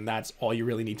 And that's all you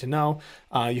really need to know.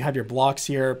 You have your blocks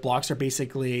here. Blocks are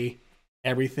basically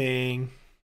everything.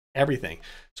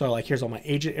 So like here's all my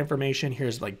agent information,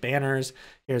 here's like banners,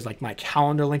 here's like my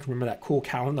calendar link. Remember that cool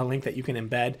calendar link that you can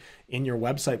embed in your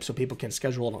website so people can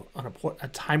schedule a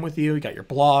time with you. You got your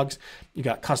blogs, you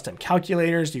got custom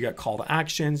calculators, you got call to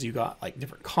actions, you got like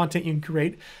different content you can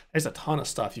create. There's a ton of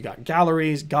stuff. You got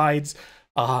galleries, guides,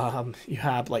 you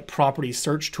have like property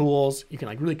search tools. You can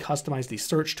like really customize these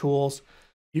search tools.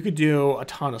 You could do a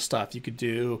ton of stuff. You could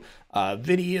do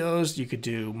videos, you could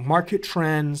do market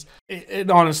trends.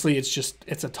 Honestly,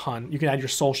 it's a ton. You can add your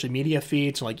social media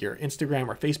feeds, so like your Instagram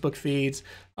or Facebook feeds,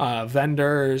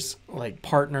 vendors, like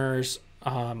partners,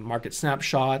 market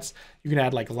snapshots. You can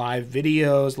add like live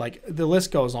videos, like the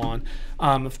list goes on.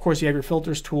 Of course, you have your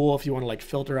filters tool if you want to like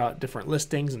filter out different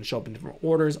listings and show up in different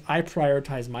orders. I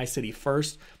prioritize my city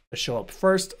first to show up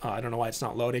first. I don't know why it's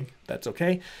not loading. That's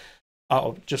okay.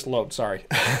 Oh, just load, sorry.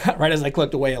 Right as I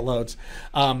clicked away, it loads.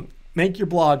 Make your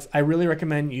blogs. I really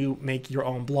recommend you make your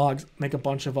own blogs, make a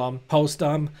bunch of them, post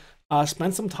them,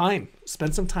 spend some time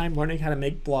learning how to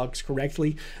make blogs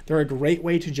correctly. They're a great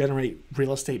way to generate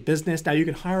real estate business. Now you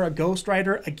can hire a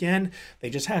ghostwriter. Again, they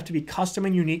just have to be custom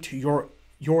and unique to your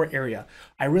area.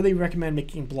 I really recommend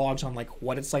making blogs on like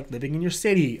what it's like living in your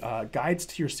city, guides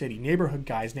to your city, neighborhood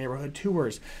guides, neighborhood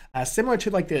tours, similar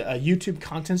to like the YouTube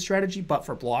content strategy, but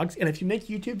for blogs. And if you make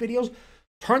YouTube videos,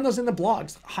 turn those into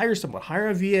blogs. Hire someone, hire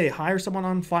a VA, hire someone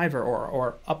on Fiverr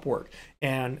or Upwork,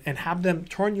 and have them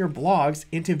turn your blogs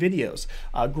into videos.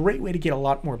 A great way to get a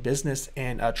lot more business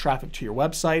and traffic to your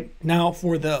website. Now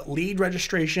for the lead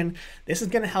registration, this is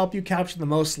going to help you capture the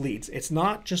most leads. It's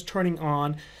not just turning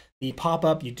on the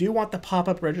pop-up. You do want the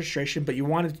pop-up registration, but you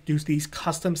want to do these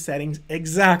custom settings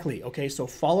exactly. Okay, so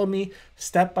follow me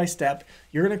step by step.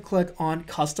 You're going to click on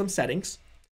custom settings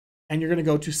and you're going to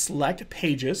go to select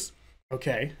pages.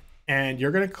 Okay, and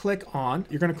you're going to click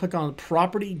on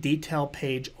property detail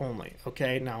page only.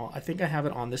 Okay, now I think I have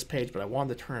it on this page, but I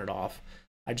wanted to turn it off.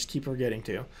 I just keep forgetting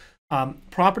to.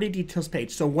 Property details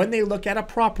page. So when they look at a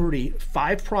property,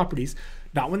 5 properties,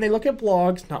 not when they look at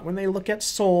blogs, not when they look at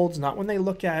solds, not when they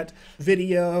look at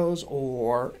videos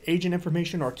or agent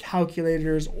information or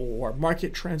calculators or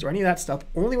market trends or any of that stuff,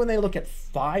 only when they look at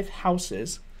 5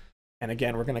 houses. And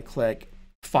again, we're going to click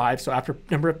 5. So after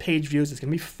number of page views, it's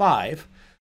going to be 5.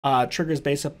 Triggers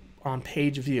based up on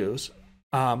page views.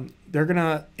 It's going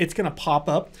to pop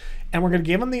up, and we're going to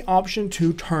give them the option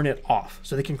to turn it off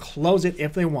so they can close it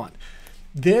if they want.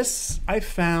 This I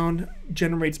found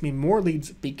generates me more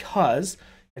leads because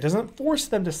it doesn't force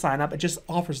them to sign up. It just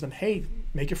offers them, hey,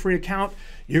 make a free account.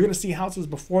 You're going to see houses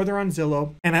before they're on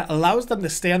Zillow, and it allows them to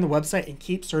stay on the website and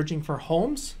keep searching for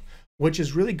homes, which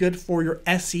is really good for your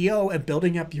SEO and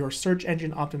building up your search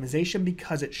engine optimization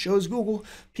because it shows Google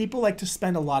people like to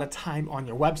spend a lot of time on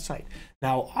your website.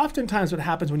 Now, oftentimes what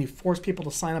happens when you force people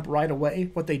to sign up right away,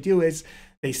 what they do is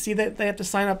they see that they have to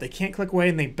sign up, they can't click away,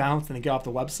 and they bounce and they get off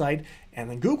the website.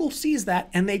 And then Google sees that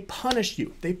and they punish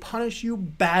you. They punish you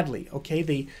badly, okay?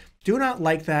 They do not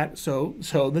like that. So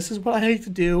this is what I like to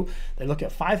do. They look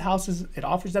at 5 houses. It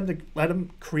offers them to let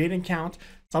them create an account.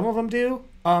 Some of them do,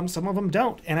 some of them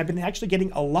don't. And I've been actually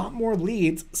getting a lot more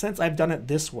leads since I've done it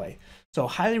this way. So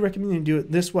highly recommend you do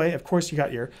it this way. Of course, you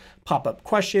got your pop-up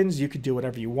questions. You could do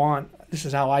whatever you want. This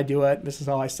is how I do it. This is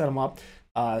how I set them up.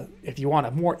 If you want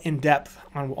a more in-depth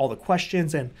on all the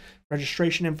questions and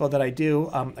registration info that I do,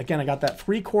 again, I got that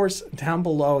free course down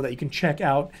below that you can check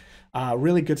out.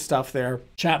 Really good stuff there.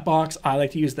 Chat box, I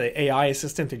like to use the AI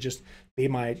assistant to just be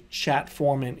my chat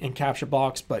form in capture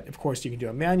box, but of course you can do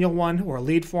a manual one or a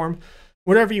lead form,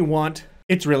 whatever you want.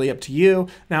 It's really up to you.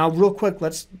 Now, real quick,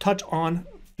 let's touch on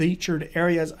featured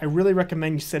areas, I really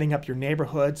recommend you setting up your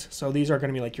neighborhoods. So these are going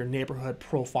to be like your neighborhood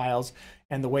profiles,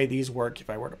 and the way these work,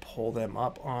 if I were to pull them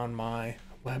up on my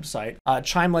website,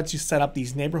 Chime lets you set up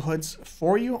these neighborhoods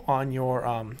for you on your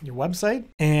website,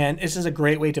 and this is a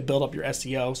great way to build up your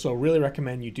SEO. So really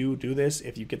recommend you do this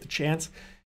if you get the chance.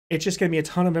 It's just going to be a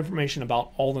ton of information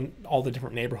about all the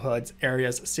different neighborhoods,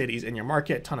 areas, cities in your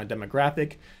market, ton of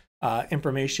demographic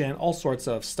information, all sorts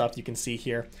of stuff you can see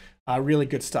here. Really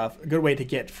good stuff. A good way to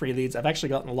get free leads. I've actually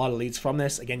gotten a lot of leads from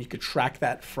this. Again, you could track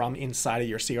that from inside of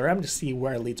your CRM to see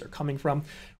where leads are coming from.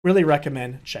 Really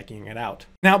recommend checking it out.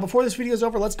 Now, before this video is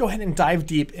over, let's go ahead and dive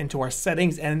deep into our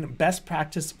settings and best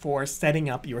practice for setting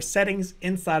up your settings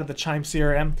inside of the Chime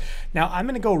CRM. Now, I'm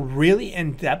going to go really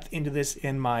in depth into this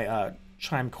in my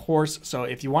Chime course. So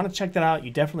if you want to check that out,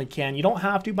 you definitely can. You don't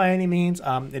have to by any means.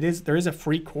 There is a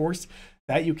free course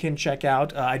that you can check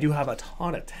out. I do have a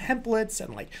ton of templates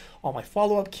and like all my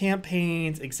follow-up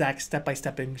campaigns, exact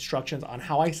step-by-step instructions on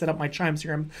how I set up my Chime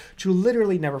CRM to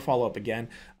literally never follow up again.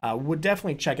 Would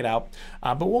definitely check it out.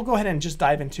 But we'll go ahead and just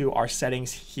dive into our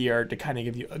settings here to kind of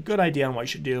give you a good idea on what you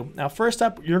should do. Now, first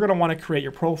up, you're going to want to create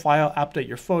your profile, update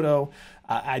your photo,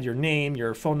 add your name,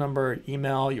 your phone number,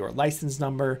 email, your license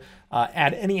number,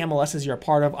 add any MLSs you're a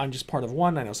part of. I'm just part of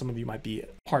one. I know some of you might be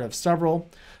part of several.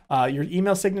 Your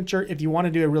email signature, if you want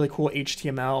to do a really cool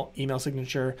HTML email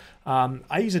signature,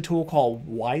 I use a tool called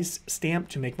WiseStamp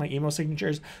to make my email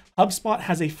signatures. HubSpot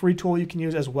has a free tool you can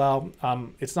use as well.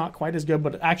 It's not quite as good,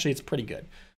 but actually it's pretty good.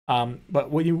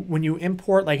 But when you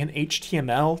import like an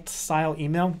HTML style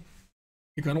email,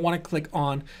 you're going to want to click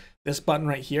on this button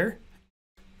right here,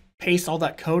 paste all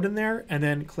that code in there, and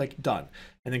then click done,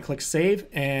 and then click save,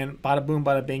 and bada boom,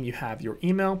 bada bing, you have your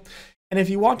email. And if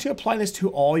you want to apply this to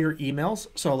all your emails,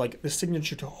 so like the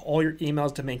signature to all your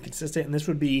emails to make consistent, and this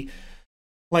would be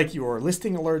like your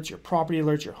listing alerts, your property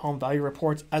alerts, your home value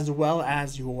reports, as well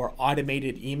as your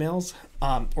automated emails,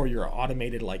 or your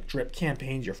automated like drip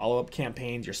campaigns, your follow-up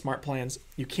campaigns, your smart plans,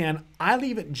 you can. I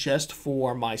leave it just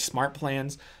for my smart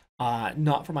plans,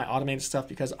 not for my automated stuff,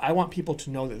 because I want people to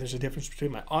know that there's a difference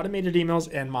between my automated emails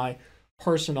and my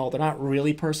personal. They're not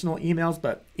really personal emails,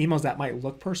 but emails that might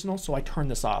look personal, so I turn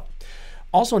this off.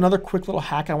 Also, another quick little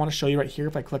hack I want to show you right here,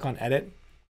 if I click on edit,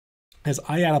 is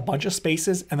I add a bunch of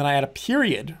spaces and then I add a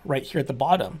period right here at the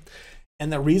bottom.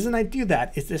 And the reason I do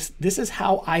that is this is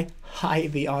how I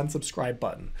hide the unsubscribe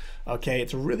button. Okay,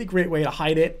 it's a really great way to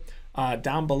hide it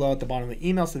down below at the bottom of the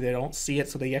email so they don't see it,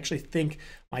 so they actually think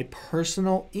my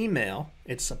personal email,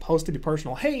 it's supposed to be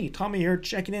personal. Hey, Tommy here,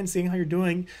 checking in, seeing how you're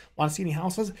doing, want to see any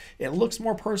houses. It looks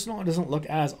more personal, it doesn't look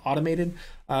as automated,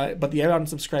 but the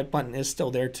unsubscribe button is still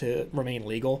there to remain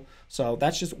legal. So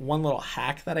that's just one little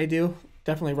hack that I do.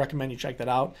 Definitely recommend you check that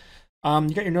out.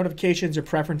 You got your notifications, your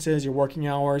preferences, your working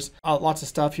hours, lots of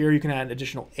stuff here. You can add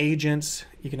additional agents,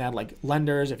 you can add like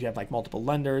lenders if you have like multiple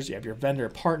lenders, you have your vendor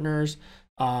partners.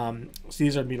 So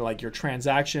these would be like your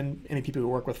transaction, any people who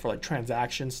work with for like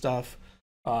transaction stuff.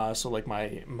 So like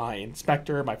my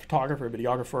inspector, my photographer,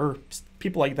 videographer,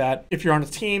 people like that. If you're on a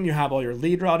team, you have all your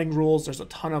lead routing rules. There's a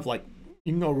ton of like,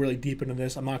 you can go really deep into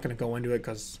this. I'm not going to go into it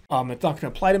because it's not going to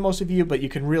apply to most of you, but you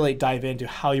can really dive into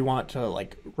how you want to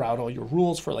like route all your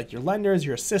rules for like your lenders,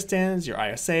 your assistants, your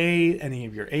ISA, any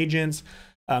of your agents.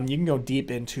 You can go deep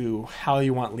into how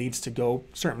you want leads to go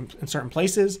in certain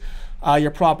places. Your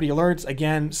property alerts,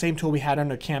 again, same tool we had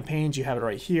under campaigns. You have it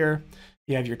right here.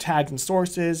 You have your tags and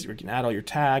sources. You can add all your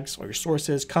tags, all your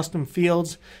sources, custom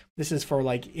fields. This is for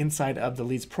like inside of the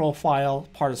leads profile,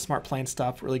 part of smart plan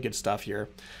stuff. Really good stuff here.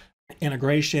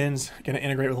 Integrations, going to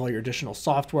integrate with all your additional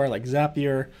software like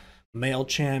Zapier,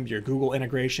 MailChimp, your Google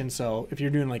integration. So if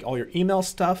you're doing like all your email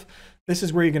stuff, this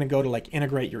is where you're going to go to like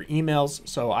integrate your emails.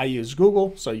 So I use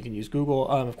Google, so you can use Google.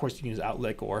 Of course, you can use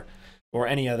Outlook or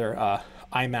any other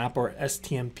IMAP or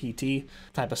STMPT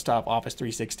type of stuff, Office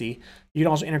 360. You can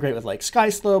also integrate with like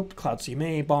SkySlope, Cloud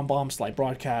CMA, BombBomb, Slide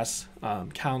Broadcast,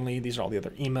 Calendly. These are all the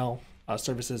other email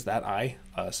services that I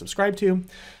subscribe to.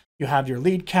 You have your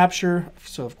lead capture.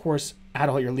 So of course, add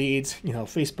all your leads, you know,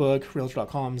 Facebook,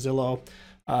 Realtor.com, Zillow.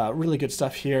 Really good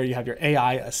stuff here. You have your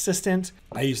AI assistant.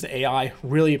 I use the AI,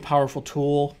 really powerful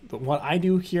tool. But what I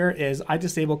do here is I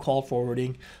disable call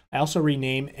forwarding. I also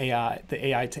rename the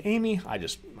AI to Amy. I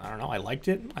don't know, I liked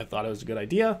it. I thought it was a good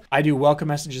idea. I do welcome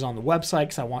messages on the website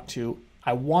because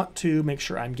I want to make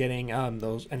sure I'm getting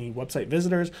any website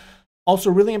visitors.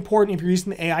 Also really important, if you're using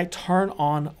the AI, turn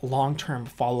on long-term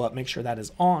follow-up. Make sure that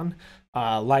is on.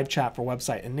 Live chat for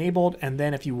website enabled. And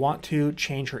then if you want to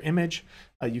change her image,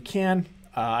 you can.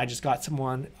 I just got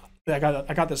someone, I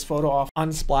got this photo off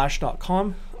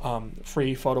unsplash.com.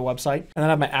 free photo website. And then I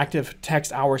have my active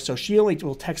text hours. So she only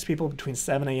will text people between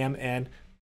 7 a.m. and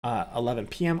 11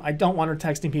 p.m. I don't want her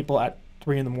texting people at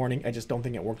 3 in the morning. I just don't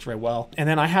think it works very well. And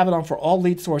then I have it on for all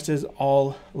lead sources,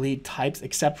 all lead types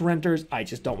except renters. I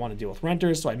just don't want to deal with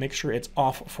renters, so I make sure it's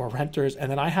off for renters.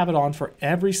 And then I have it on for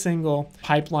every single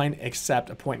pipeline except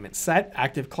appointment set,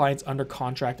 active clients under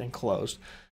contract, and closed.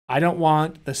 I don't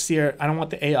want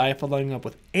the AI following up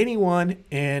with anyone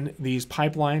in these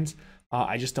pipelines.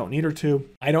 I just don't need her to.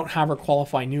 I don't have her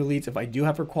qualify new leads. If I do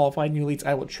have her qualify new leads,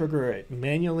 I will trigger it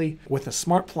manually with a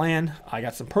smart plan. I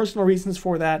got some personal reasons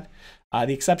for that.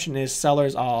 The exception is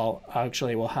sellers.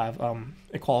 Will have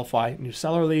a qualify new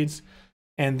seller leads.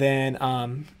 And then,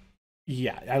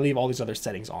 I leave all these other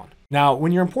settings on. Now,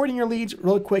 when you're importing your leads,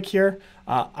 really quick here,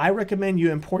 I recommend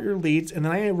you import your leads, and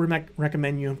then I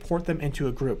recommend you import them into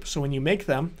a group. So when you make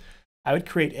them, I would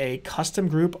create a custom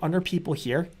group under people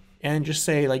here and just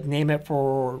say, like, name it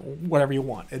for whatever you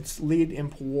want. It's lead,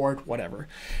 import, whatever.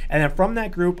 And then from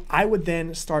that group, I would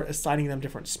then start assigning them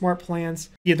different smart plans.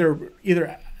 Either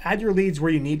add your leads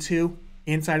where you need to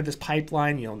inside of this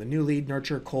pipeline, the new lead,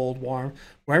 nurture, cold, warm,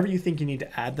 wherever you think you need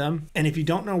to add them. And if you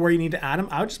don't know where you need to add them,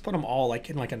 I would just put them all like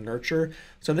in like a nurture.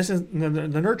 So this is the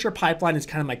nurture pipeline is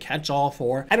kind of my catch-all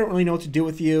for, I don't really know what to do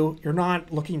with you. You're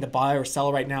not looking to buy or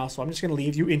sell right now. So I'm just going to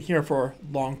leave you in here for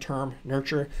long-term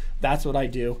nurture. That's what I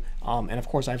do. And of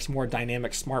course I have some more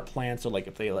dynamic smart plans. So like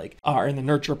if they are in the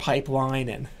nurture pipeline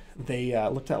and they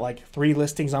looked at like 3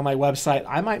 listings on my website,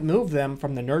 I might move them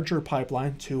from the nurture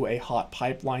pipeline to a hot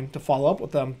pipeline to follow up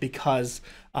with them because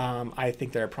I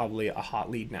think they're probably a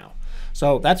hot lead now.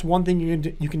 So that's one thing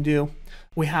you can do.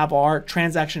 We have our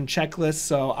transaction checklist.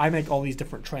 So I make all these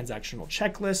different transactional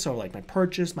checklists. So like my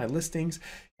purchase, my listings,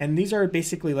 and these are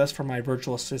basically lists for my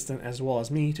virtual assistant as well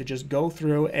as me to just go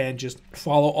through and just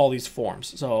follow all these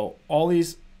forms. So all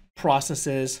these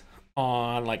processes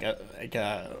on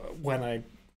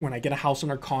when I get a house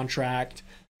under contract,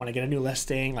 when I get a new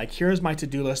listing, like here's my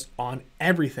to-do list on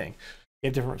everything. You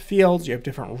have different fields, you have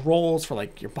different roles for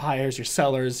like your buyers, your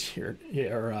sellers, your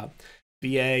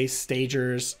VA,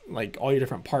 stagers, like all your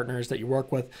different partners that you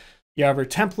work with. You have your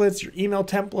templates, your email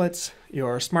templates,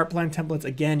 your smart plan templates.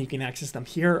 Again, you can access them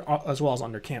here as well as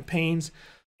under campaigns.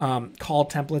 Call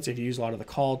templates, if you use a lot of the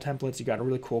call templates, you got a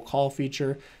really cool call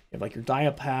feature. You have like your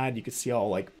dial pad, you can see all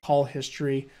like call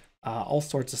history, all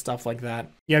sorts of stuff like that.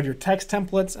 You have your text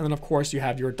templates, and then of course you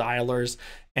have your dialers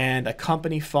and a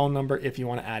company phone number. If you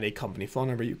want to add a company phone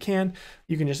number, you can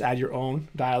just add your own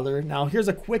dialer. Now here's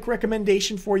a quick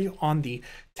recommendation for you on the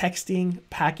texting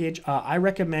package. I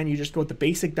recommend you just go with the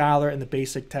basic dialer and the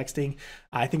basic texting.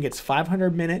 I think it's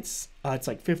 500 minutes. It's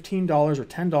like $15 or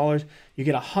 $10. You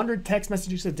get 100 text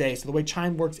messages a day. So the way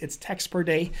Chime works, it's text per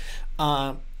day.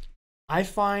 I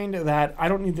find that I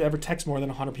don't need to ever text more than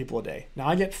 100 people a day. Now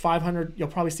I get 500, you'll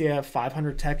probably see I have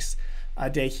 500 texts a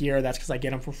day here. That's because I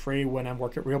get them for free when I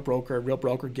work at Real Broker. Real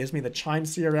Broker gives me the Chime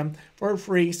CRM for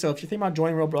free. So if you think about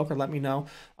joining Real Broker, let me know.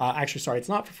 Actually, sorry, it's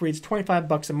not for free. It's 25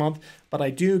 bucks a month, but I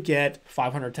do get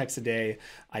 500 texts a day.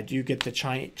 I do get the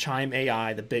Chime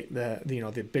AI,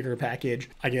 the bigger package.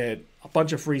 I get a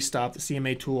bunch of free stuff, the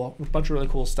CMA tool, a bunch of really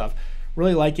cool stuff.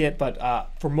 Really like it,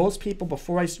 but for most people,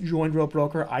 before I joined Real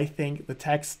Broker, I think the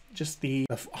text, just the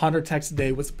 100 texts a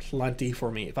day was plenty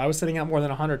for me. If I was sending out more than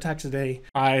 100 texts a day,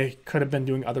 I could have been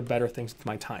doing other better things with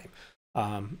my time.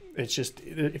 It's just,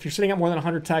 if you're sending out more than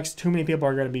 100 texts, too many people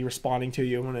are going to be responding to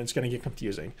you and it's going to get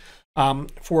confusing.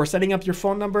 For setting up your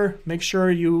phone number, make sure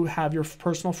you have your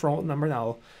personal phone number.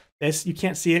 Now, this, you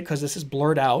can't see it because this is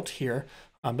blurred out here,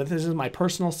 but this is my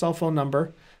personal cell phone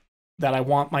number that I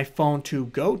want my phone to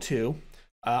go to.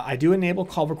 I do enable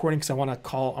call recording because I want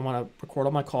to record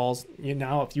all my calls.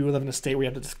 If you live in a state where you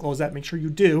have to disclose that, make sure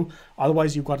you do.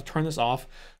 Otherwise, you've got to turn this off.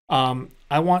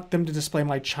 I want them to display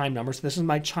my Chime number. So this is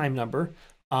my Chime number.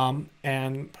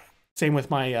 And same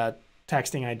with my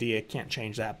texting ID. I can't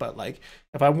change that. But like,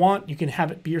 if I want, you can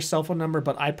have it be your cell phone number.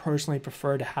 But I personally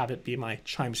prefer to have it be my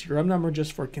Chime CRM number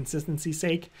just for consistency's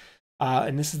sake.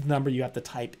 And this is the number you have to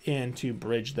type in to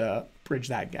bridge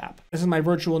that gap. This is my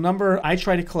virtual number. I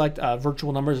try to collect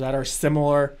virtual numbers that are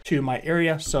similar to my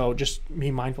area. So just be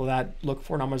mindful of that. Look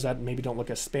for numbers that maybe don't look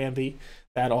as spammy,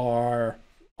 that are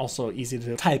also easy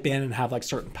to type in and have like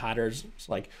certain patterns.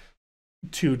 So like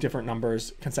 2 different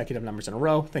numbers, consecutive numbers in a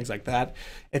row, things like that.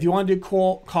 If you want to do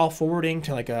call forwarding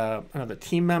to like another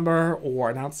team member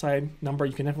or an outside number,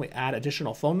 you can definitely add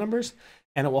additional phone numbers.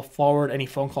 And it will forward any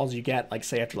phone calls you get, like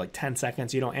say after like 10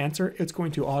 seconds you don't answer, it's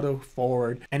going to auto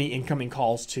forward any incoming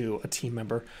calls to a team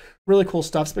member. Really cool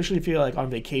stuff, especially if you're like on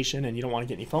vacation and you don't want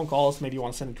to get any phone calls. Maybe you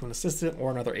want to send it to an assistant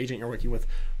or another agent you're working with.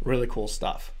 Really cool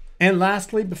stuff. And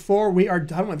lastly, before we are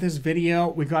done with this video,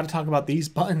 we've got to talk about these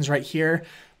buttons right here.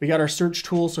 We got our search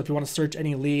tool, so if you want to search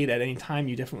any lead at any time,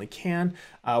 you definitely can.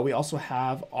 We also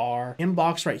have our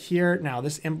inbox right here. Now,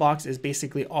 this inbox is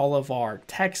basically all of our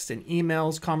texts and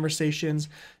emails, conversations.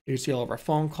 You can see all of our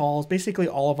phone calls, basically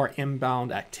all of our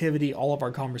inbound activity, all of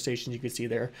our conversations you can see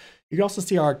there. You can also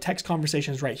see our text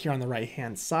conversations right here on the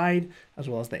right-hand side, as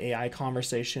well as the AI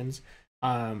conversations.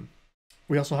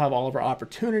 We also have all of our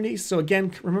opportunities. So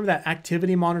again, remember that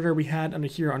activity monitor we had under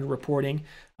here under reporting.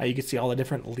 You can see all the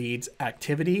different leads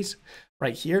activities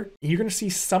right here. You're going to see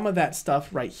some of that stuff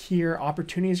right here.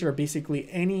 Opportunities are basically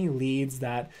any leads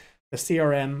that the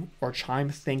CRM or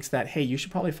Chime thinks that, hey, you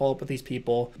should probably follow up with these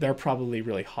people. They're probably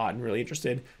really hot and really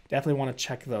interested. Definitely want to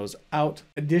check those out.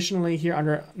 Additionally, here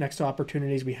under next to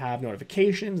opportunities, we have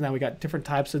notifications. Now we got different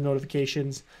types of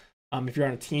notifications. If you're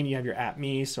on a team, you have your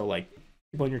 @me. So like,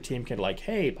 people in your team can like,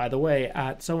 hey, by the way,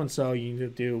 at so-and-so, you need to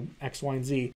do X, Y, and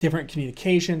Z. Different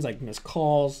communications like missed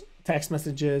calls, text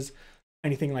messages,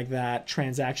 anything like that,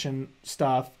 transaction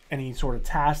stuff, any sort of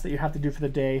task that you have to do for the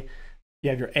day. You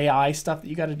have your AI stuff that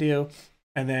you got to do.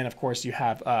 And then, of course, you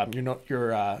have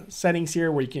your settings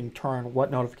here where you can turn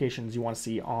what notifications you want to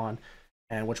see on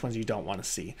and which ones you don't want to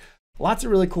see. Lots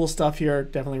of really cool stuff here.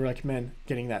 Definitely recommend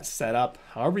getting that set up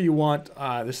however you want.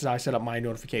 This is how I set up my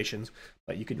notifications,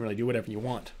 but you can really do whatever you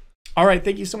want. All right,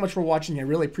 thank you so much for watching. I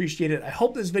really appreciate it. I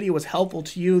hope this video was helpful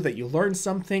to you, that you learned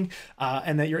something,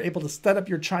 and that you're able to set up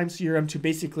your Chime CRM to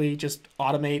basically just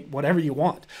automate whatever you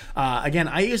want. Again,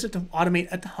 I use it to automate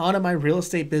a ton of my real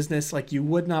estate business like you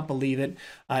would not believe it.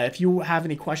 If you have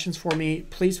any questions for me,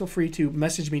 please feel free to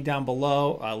message me down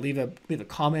below. Leave a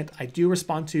comment. I do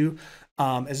respond to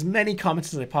as many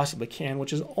comments as I possibly can,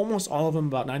 which is almost all of them,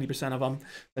 about 90% of them.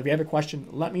 If you have a question,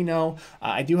 let me know.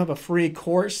 I do have a free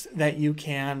course that you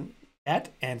can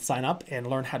get and sign up and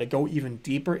learn how to go even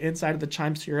deeper inside of the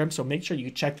Chime CRM. So make sure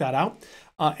you check that out.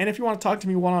 And if you want to talk to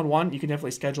me one-on-one, you can definitely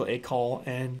schedule a call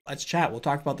and let's chat. We'll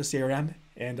talk about the CRM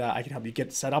and I can help you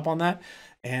get set up on that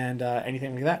and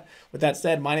anything like that. With that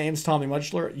said, my name is Tommy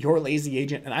Mutchler, your lazy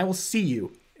agent, and I will see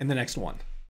you in the next one.